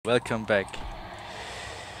welcome back.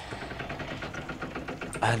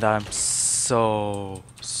 And I'm so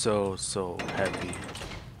happy.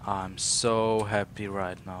 I'm so happy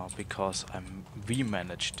right now because we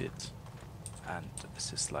managed it. And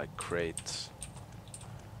this is like great.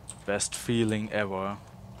 Best feeling ever.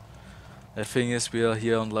 The thing is, we are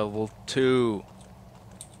here on level 2.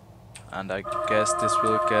 And I guess this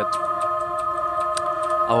will get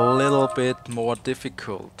a little bit more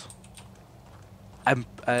difficult.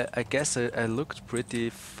 I guess I looked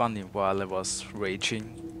pretty funny while I was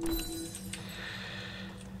raging.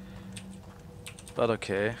 But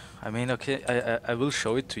okay, I mean, okay, I will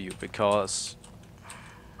show it to you because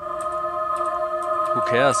who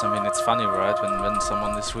cares? I mean, it's funny, right? When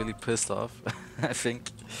someone is really pissed off. I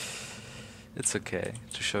think it's okay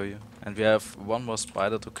to show you. And we have one more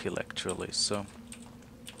spider to kill actually, so.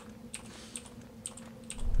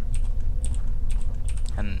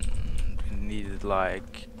 And we needed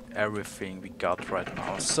like everything we got right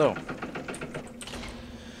now, so.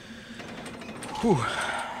 Whew.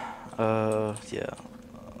 Yeah.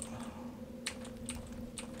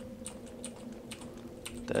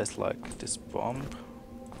 There's like this bomb.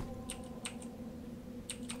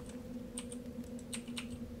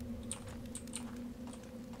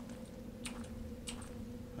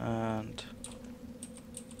 And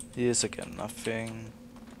here's again nothing.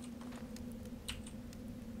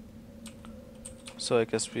 So I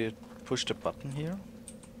guess we push the button here.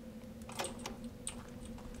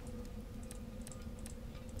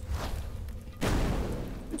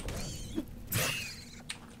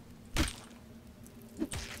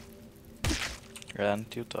 And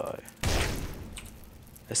you die.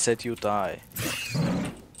 I said you die.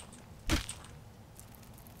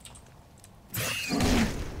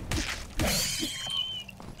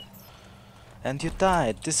 And you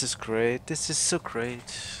died. This is great. This is so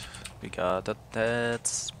great. We got that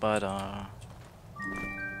spider.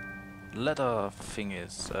 Leather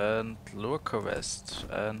thingies and lurker vest,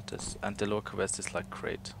 and the lurker vest is like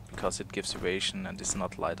great because it gives evasion and is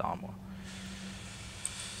not light armor.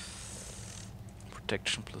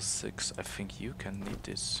 Protection +6. I think you can need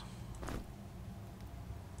this.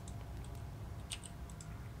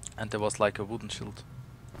 And there was like a wooden shield,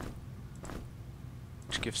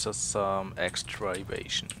 which gives us some extra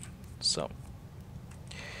evasion. So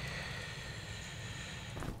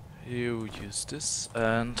you use this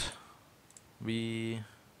and we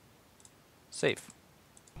save.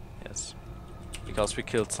 Yes, because we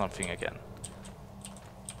killed something again.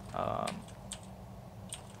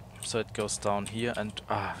 So it goes down here and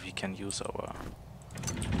we can use our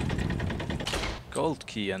gold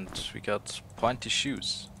key and we got pointy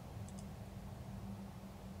shoes,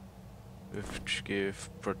 which give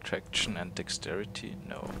protection and dexterity.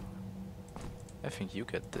 No, I think you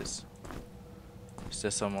get this. Is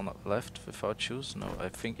there someone left without shoes? No, I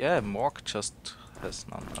think, yeah, Mork just has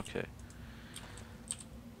none. Okay.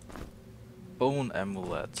 Bone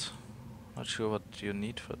amulet. Not sure what you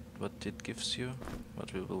need, what it gives you,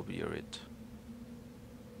 but we will wear it.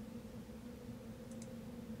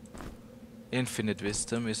 Infinite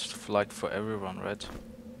wisdom is like for everyone, right?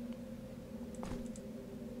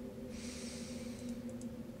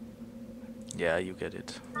 Yeah, you get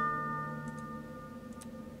it.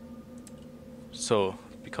 So,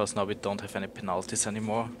 because now we don't have any penalties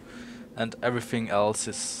anymore, and everything else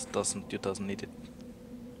is doesn't need it.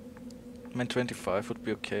 I mean, 25 would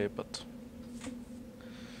be okay, but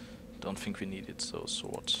don't think we need it. So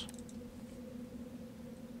swords.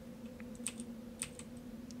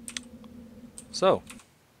 So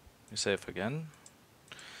we save again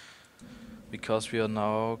because we are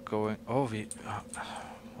now going. Oh, we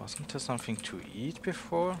wasn't there something to eat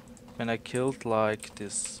before when I killed like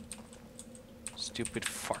this stupid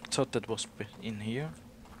fucktard that was in here?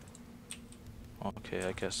 Okay,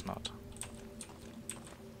 I guess not.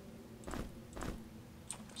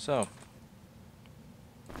 So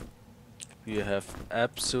we have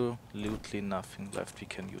absolutely nothing left we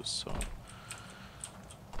can use, so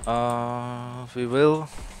we will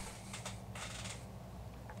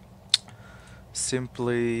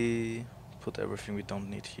simply put everything we don't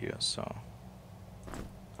need here, so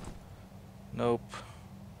nope.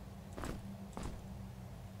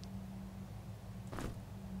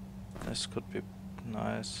 This could be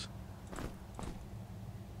nice.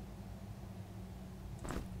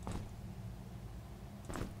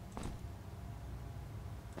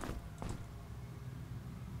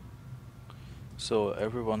 So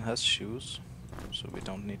everyone has shoes, so we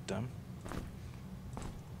don't need them.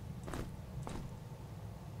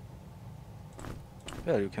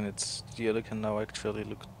 Yeah, you can. It's the other can now actually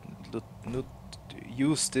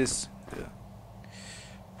use this. Yeah.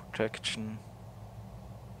 protection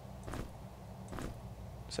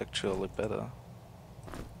is actually better.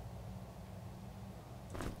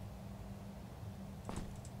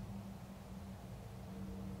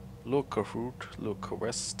 Look root, look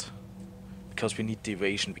west. Because we need the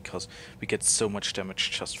evasion, because we get so much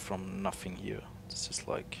damage just from nothing here. This is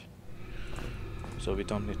like... So we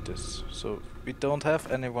don't need this. So we don't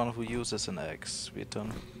have anyone who uses an axe. We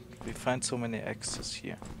find so many axes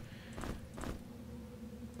here.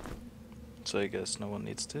 So I guess no one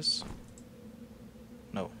needs this.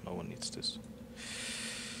 No, no one needs this.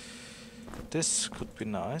 This could be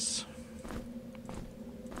nice.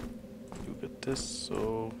 You get this,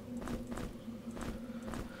 so...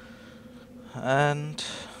 And...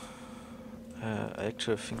 I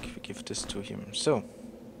actually think we give this to him. So...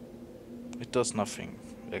 It does nothing,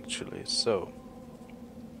 actually, so...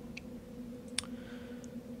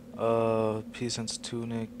 Peasant's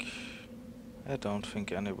tunic... I don't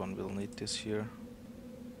think anyone will need this here.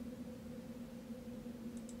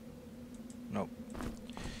 No.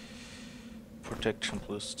 Protection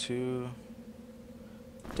 +2.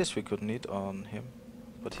 This we could need on him,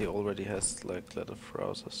 but he already has like leather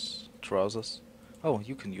trousers. Oh,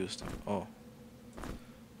 you can use them. Oh.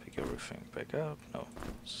 Pick everything back up. No.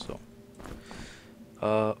 So.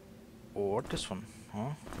 Or this one,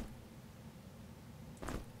 huh?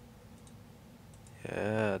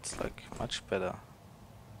 Yeah, it's like much better.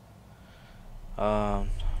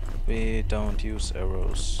 We don't use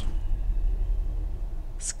arrows.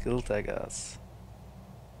 Skill daggers.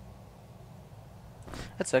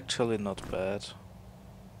 That's actually not bad.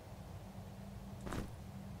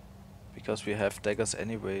 Because we have daggers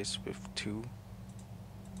anyways with 2.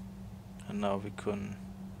 And now we can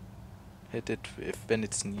hit it when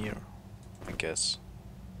it's near, I guess.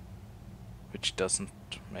 Which doesn't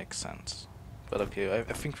make sense. But okay,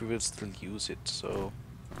 I think we will still use it, so...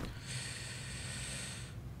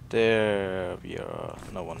 There we are.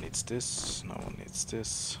 No one needs this, no one needs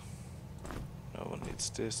this. No one needs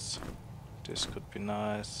this. This could be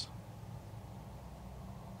nice.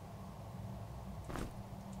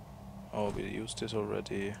 Oh, we used this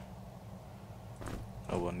already.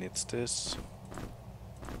 No one needs this.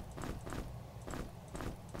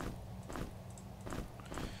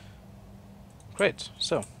 Great,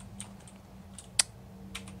 so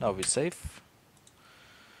now we save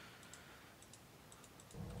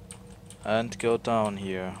and go down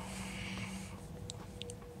here.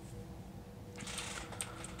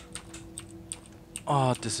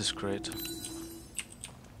 Oh, this is great.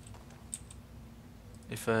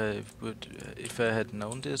 If I had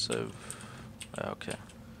known this, okay.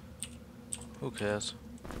 Who cares?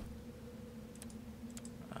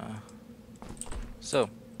 So.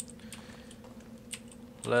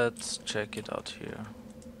 Let's check it out here.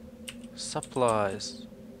 Supplies.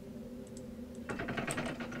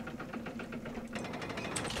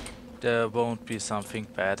 There won't be something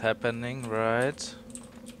bad happening, right?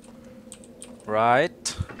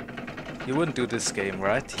 Right? You wouldn't do this game,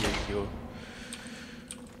 right? You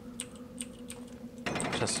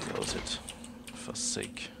just close it, for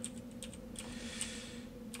sake.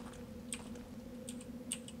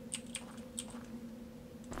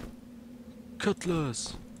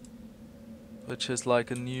 Cutlass, which is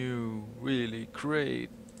like a new, really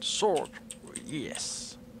great sword.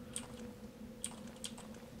 Yes.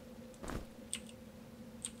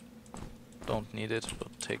 Don't need it,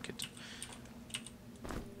 but take it.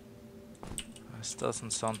 This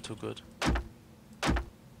doesn't sound too good.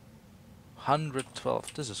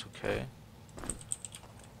 112. This is okay.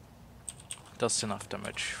 Does enough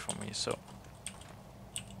damage for me, so.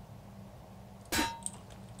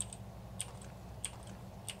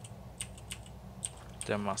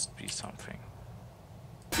 There must be something.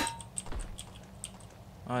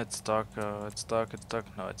 Oh, it's darker, it's dark, it's dark.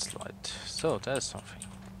 No, it's light. So, there's something.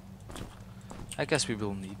 I guess we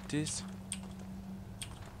will need this.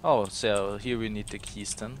 Oh, so here we need the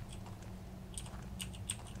keys then.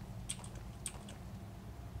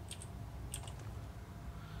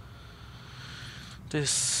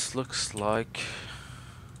 This looks like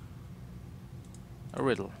a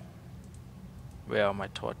riddle. Where are my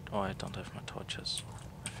torch? Oh, I don't have my torches.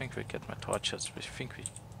 I think we get my torches. We think we...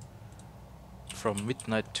 From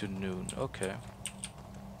midnight to noon. Okay.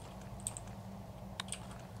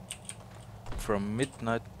 From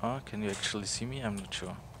midnight... Oh, can you actually see me? I'm not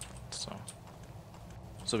sure.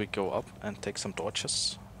 So we go up and take some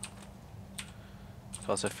torches.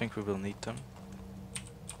 Because I think we will need them.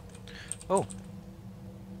 Oh!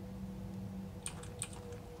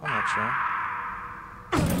 I'm not sure.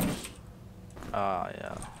 Ah,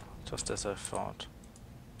 yeah. Just as I thought.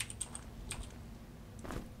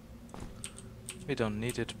 We don't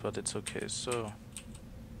need it, but it's okay, so...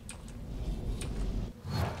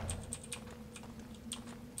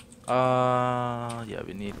 yeah,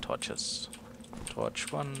 we need torches.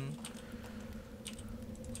 Torch 1,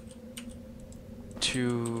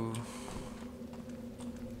 2,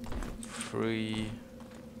 3,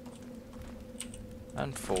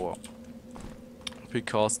 and 4.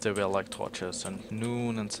 Because there were like torches and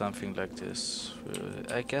noon and something like this.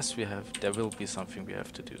 I guess there will be something we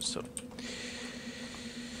have to do, so.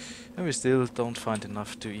 And we still don't find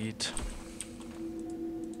enough to eat.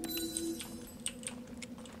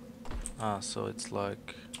 Ah, so it's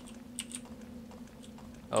like...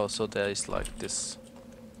 Oh, so there is like this.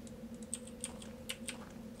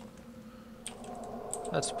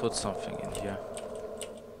 Let's put something in here.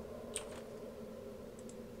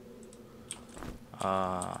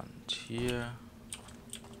 And here.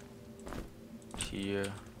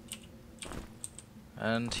 Here.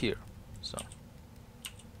 And here. So.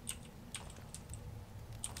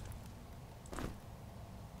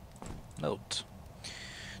 Note.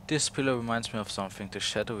 This pillar reminds me of something, the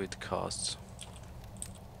shadow it casts.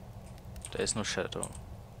 There is no shadow.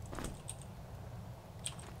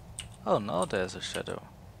 Oh, now there's a shadow.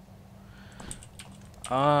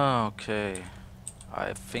 Ah, okay.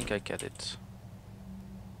 I think I get it.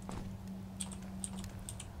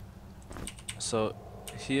 So,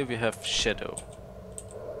 here we have shadow.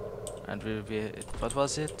 And what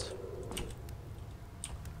was it?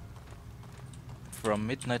 From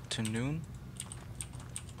midnight to noon?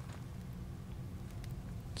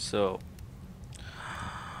 So,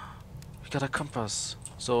 we got a compass.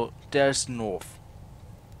 So, there's north.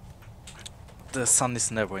 The sun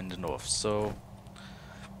is never in the north, so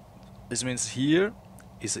this means here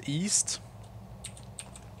is east,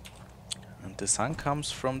 and the sun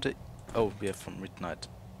comes from the... Oh, we have from midnight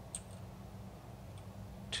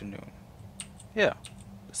to noon. Yeah,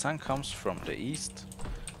 the sun comes from the east,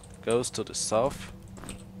 goes to the south,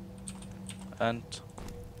 and...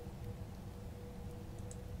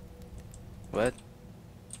 What?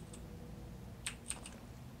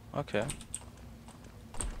 Okay.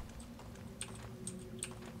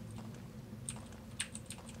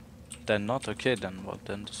 Then not okay, then what?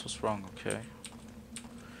 Then this was wrong, okay.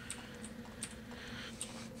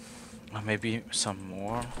 Or maybe some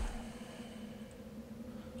more.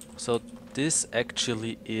 So this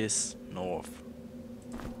actually is north.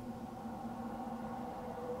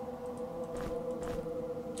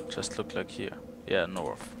 Just look like here. Yeah,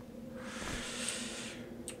 north.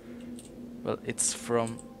 Well, it's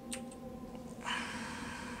from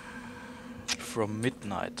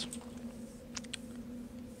midnight.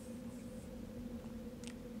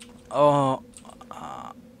 Oh,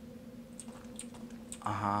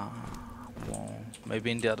 well,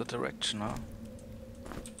 maybe in the other direction, huh?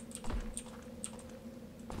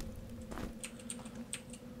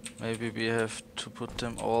 Maybe we have to put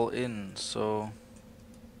them all in, so...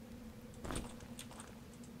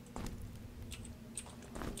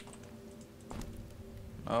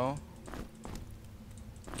 No?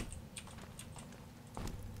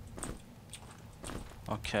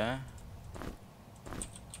 Okay.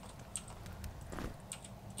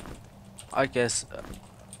 I guess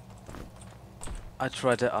I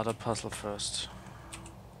try the other puzzle first.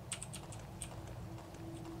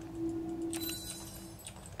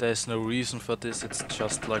 There's no reason for this, it's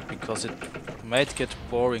just like because it might get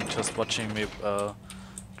boring just watching me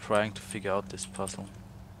trying to figure out this puzzle.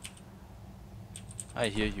 I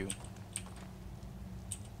hear you.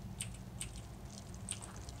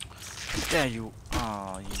 There you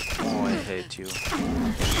are, you. Oh, I hate you.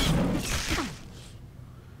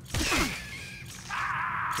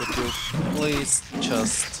 Could you please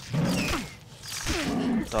just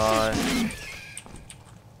die?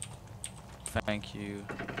 Thank you.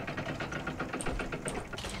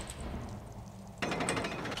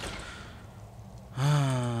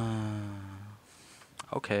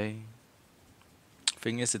 Okay.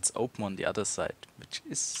 Thing is, it's open on the other side, which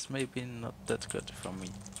is maybe not that good for me.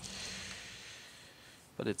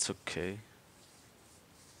 But it's okay.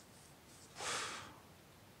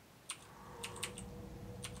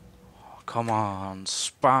 Come on,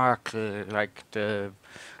 sparkle like the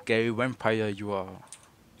gay vampire you are.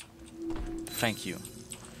 Thank you.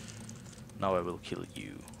 Now I will kill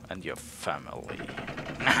you and your family.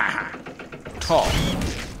 Talk.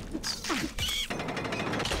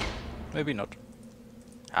 Maybe not.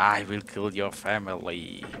 I will kill your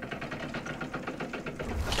family.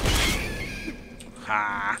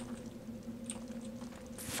 Ha!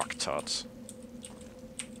 Fuck tots.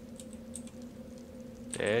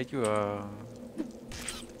 There you are.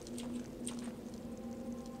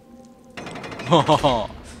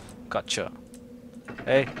 Gotcha.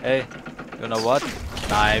 Hey, hey, you know what?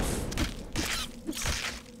 Knife.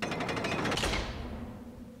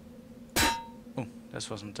 Oh, this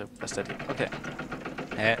wasn't the best idea. Okay.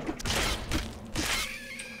 Eh.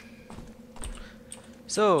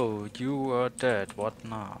 So, you are dead. What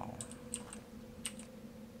now?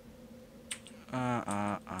 Uh,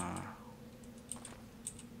 uh, uh.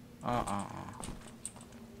 Uh, uh, uh.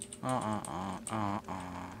 Uh, uh, uh,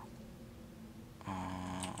 uh,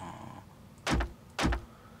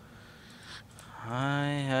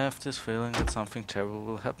 I have this feeling that something terrible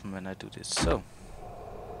will happen when I do this. So,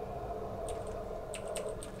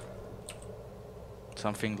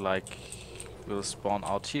 something like will spawn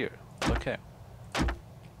out here. Okay.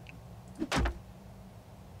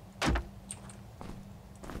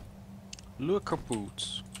 Lurker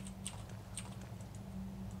boots,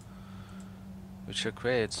 which are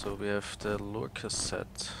great. So we have the lurker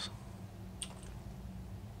set.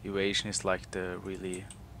 Evasion is like the really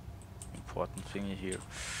important thingy here.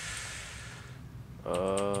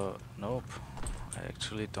 Nope. I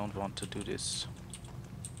actually don't want to do this.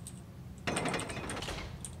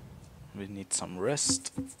 We need some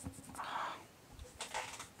rest.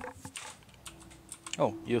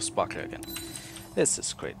 Oh, you sparkle again. This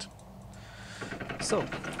is great. So,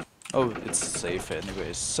 oh, it's safe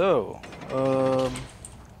anyways. So,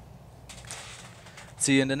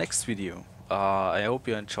 see you in the next video. I hope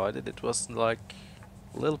you enjoyed it. It was like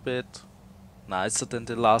a little bit nicer than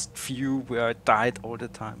the last few where I died all the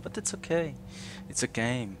time, but it's okay. It's a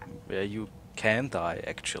game where you can die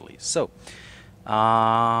actually. So,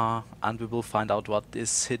 and we will find out what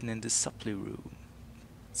is hidden in this supply room.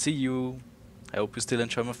 See you. I hope you still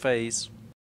enjoy my face.